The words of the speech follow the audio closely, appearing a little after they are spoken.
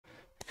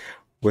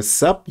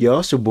What's up, y'all?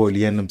 It's your boy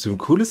Leon. I'm some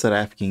coolest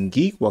African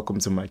geek. Welcome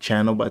to my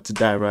channel. About to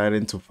dive right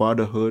into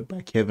Fatherhood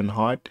by Kevin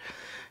Hart.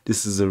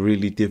 This is a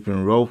really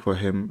different role for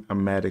him.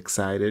 I'm mad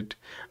excited.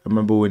 I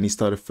remember when he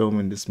started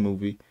filming this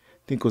movie.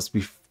 I think it was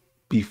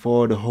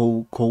before the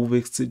whole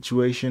COVID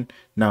situation.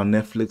 Now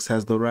Netflix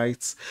has the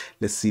rights.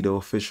 Let's see the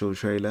official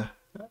trailer.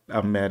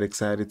 I'm mad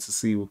excited to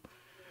see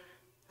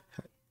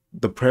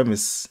the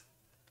premise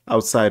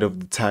outside of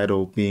the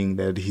title being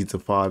that he's a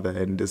father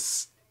and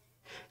this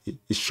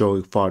is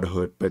showing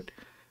fatherhood, but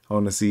I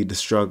want to see the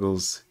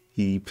struggles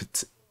he's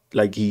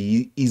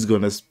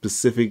gonna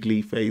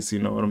specifically face. You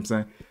know what I'm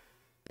saying?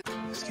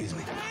 Excuse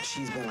me.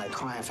 She's been like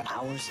crying for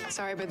hours.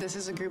 Sorry, but this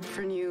is a group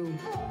for new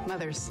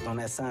mothers. On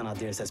that sign out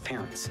there it says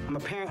parents. I'm a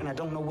parent and I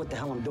don't know what the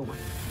hell I'm doing.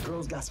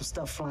 Girl's got some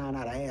stuff flying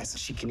out her ass and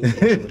she can either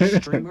hit you with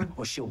a streamer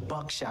or she'll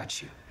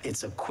buckshot you.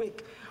 It's a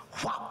quick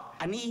whop.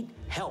 I need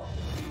help.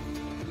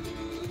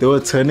 They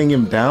were turning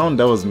him down.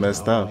 That was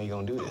messed up. How are you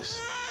gonna do this?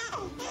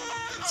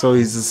 So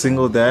he's a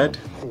single dad.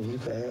 You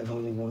could have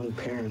only one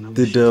parent.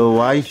 Did the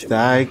wife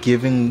die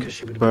giving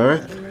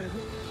birth?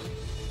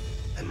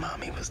 And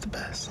mommy was the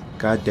best.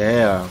 God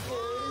damn.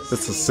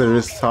 That's a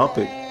serious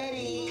topic.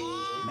 Maddie,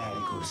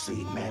 go to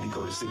sleep. Maddie,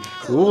 go to sleep.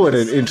 Ooh, what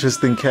an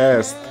interesting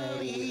cast.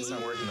 It's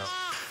not working out.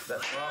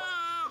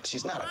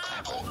 She's not a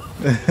clapper.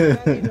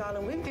 Hey,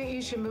 darling, we think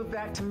you should move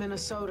back to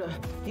Minnesota.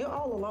 You're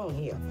all alone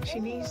here. She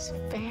needs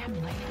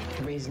family.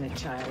 Raising a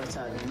child, it's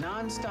a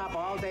non-stop,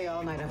 all day,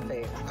 all night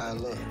affair.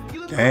 Look.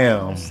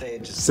 Damn.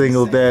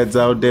 Single dads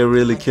out there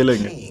really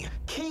killing it.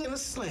 King of the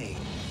sling.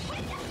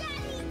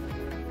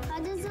 How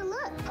does it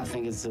look? I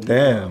think it's a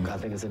Damn.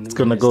 It's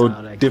gonna go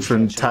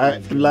different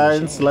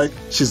timelines. Like,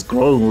 she's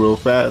growing real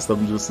fast,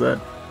 I'm just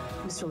saying.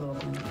 Mr.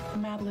 Logan,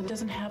 Madeline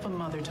doesn't have a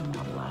mother to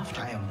model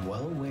after. I am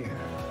well aware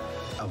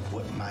of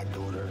what my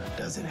daughter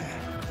doesn't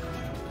have.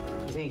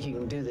 You think you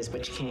can do this,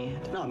 but you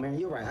can't. No, man,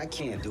 you're right. I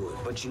can't do it.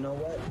 But you know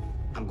what?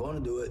 I'm going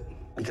to do it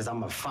because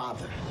I'm a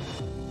father.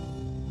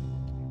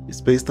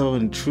 It's based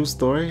on a true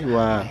story?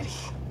 Wow.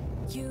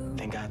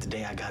 Thank God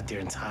today I got there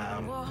in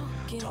time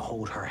to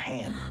hold her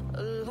hand.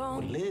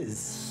 With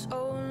Liz,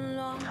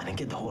 I didn't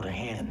get to hold her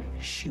hand.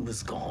 She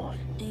was gone.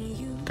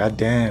 God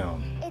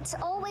damn. It's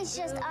always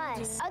just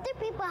us. Other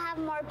people have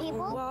more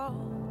people.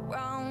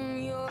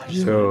 I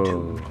just wanted to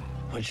Yo.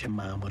 what your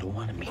mom would have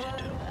wanted me to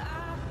do.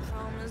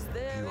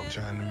 You know,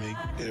 trying to make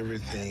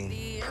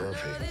everything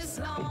perfect.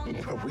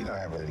 But we don't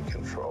have any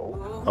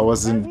control. I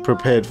wasn't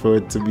prepared for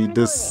it to be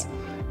this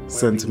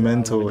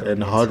sentimental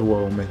and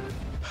heartwarming.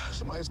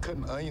 Somebody's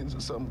cutting onions or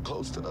something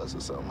close to us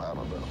or something. I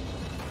don't know.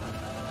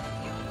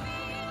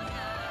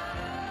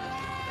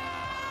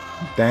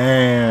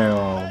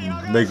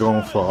 Damn. They're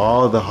going for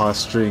all the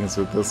heartstrings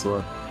with this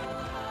one.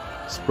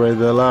 Spread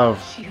the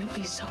love. She would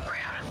be so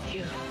proud of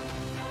you.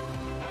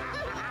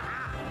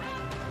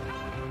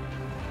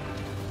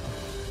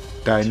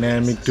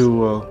 Dynamic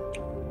duo.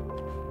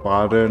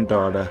 Father and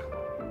daughter.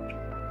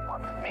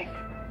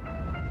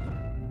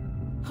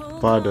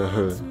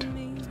 Fatherhood.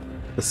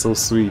 It's so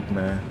sweet,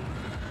 man.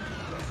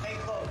 Hey,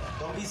 look,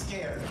 don't be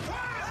scared.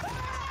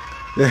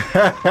 He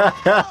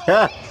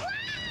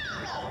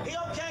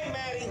okay,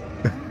 Maddie?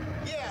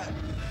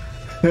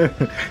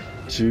 Yeah.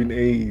 June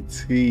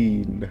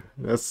 18.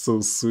 That's so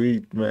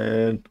sweet,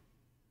 man.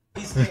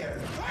 Be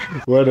scared.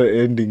 What an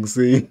ending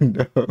scene,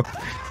 though.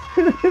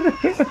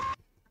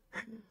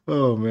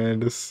 Oh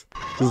man, this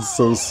is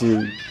so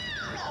sweet.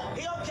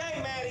 He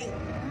okay, Maddie?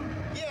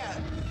 Yeah.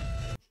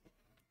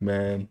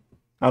 Man,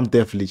 I'm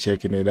definitely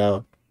checking it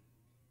out.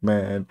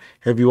 Man,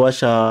 have you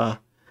watched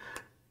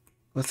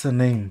what's her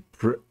name?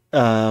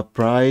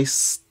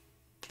 Bryce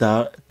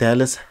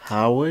Dallas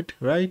Howard,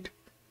 right?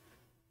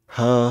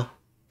 Her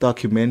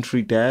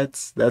documentary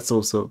Dads. That's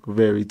also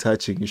very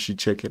touching. You should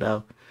check it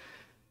out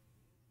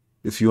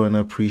if you want to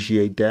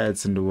appreciate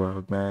dads in the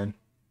world, man.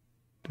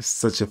 It's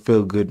such a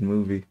feel-good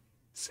movie.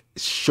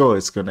 Sure,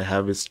 it's gonna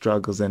have its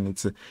struggles and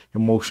its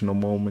emotional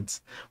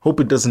moments.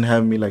 Hope it doesn't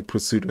have me like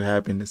Pursuit of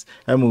Happiness.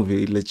 That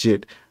movie,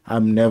 legit.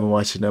 I'm never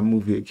watching that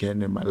movie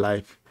again in my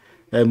life.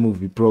 That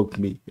movie broke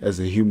me as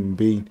a human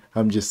being.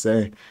 I'm just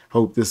saying.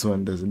 Hope this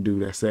one doesn't do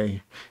that same.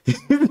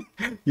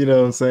 You know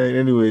what I'm saying?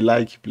 Anyway,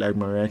 like if you like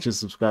my reaction,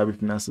 subscribe if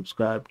you're not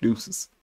subscribed. Deuces.